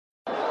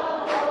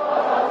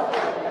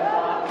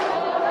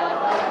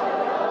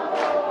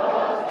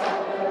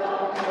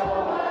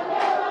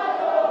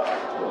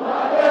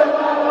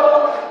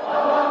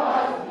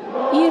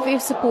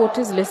EFF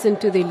supporters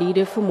listened to their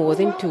leader for more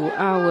than 2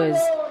 hours.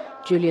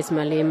 Julius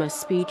Malema's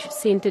speech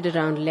centered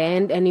around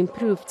land and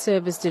improved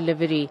service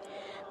delivery.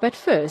 But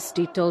first,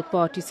 he told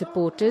party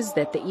supporters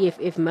that the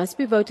EFF must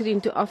be voted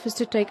into office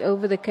to take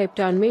over the Cape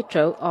Town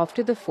Metro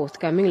after the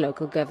forthcoming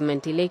local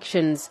government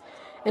elections.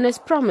 And as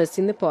promised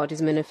in the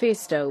party's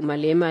manifesto,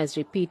 Malema has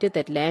repeated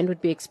that land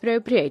would be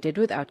expropriated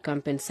without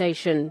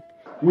compensation.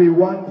 We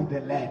want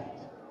the land.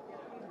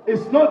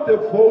 It's not the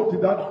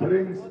vote that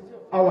brings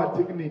our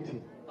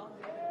dignity.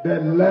 The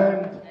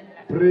land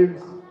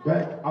brings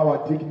back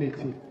our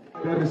dignity.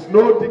 There is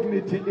no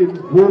dignity in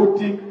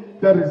voting.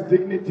 There is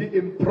dignity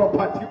in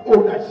property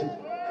ownership.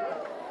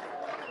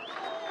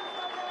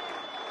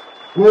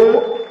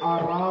 Go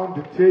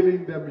around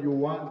telling them you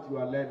want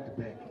your land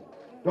back.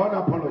 Don't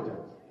apologize.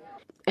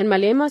 And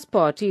Malema's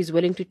party is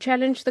willing to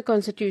challenge the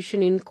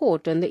constitution in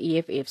court on the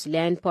EFF's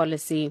land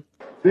policy.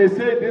 They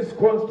say this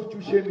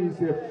constitution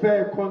is a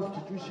fair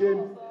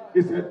constitution,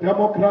 it's a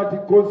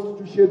democratic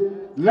constitution.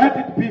 Let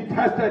it be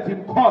tested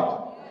in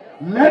court.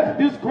 Let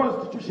this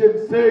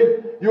constitution say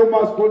you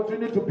must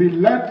continue to be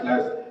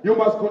landless, you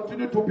must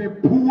continue to be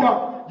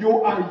poor,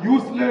 you are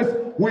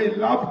useless. We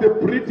love the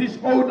British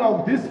owner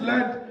of this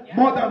land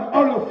more than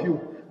all of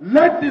you.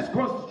 Let this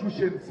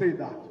constitution say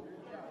that.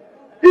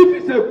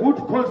 If it's a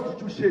good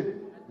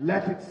constitution,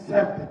 let it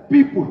serve the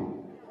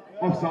people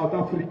of South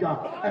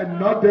Africa and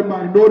not the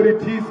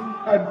minorities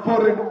and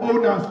foreign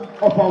owners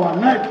of our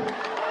land.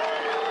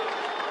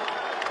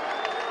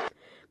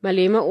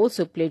 Malema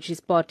also pledged his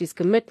party's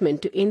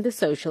commitment to end the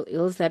social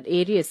ills that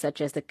areas such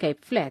as the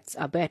Cape Flats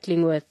are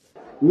battling with.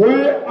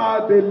 Where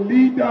are the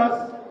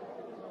leaders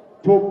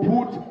to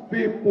put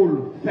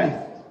people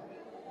first?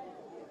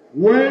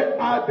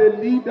 Where are the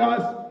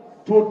leaders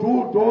to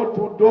do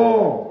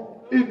door-to-door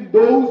in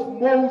those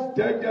most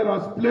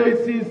dangerous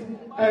places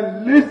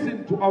and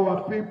listen to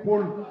our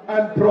people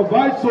and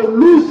provide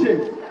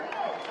solutions?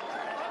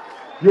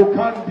 You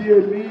can't be a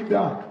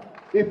leader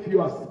if you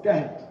are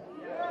scared.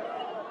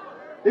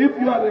 If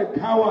you are a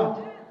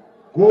coward,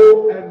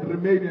 go and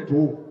remain at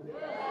home.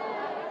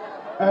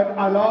 And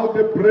allow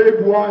the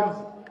brave ones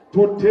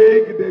to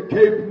take the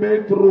Cape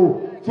Metro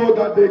so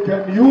that they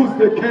can use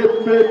the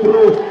Cape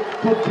Metro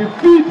to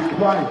defeat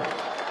crime,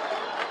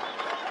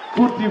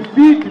 to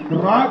defeat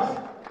drugs,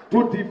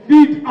 to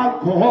defeat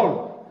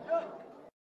alcohol.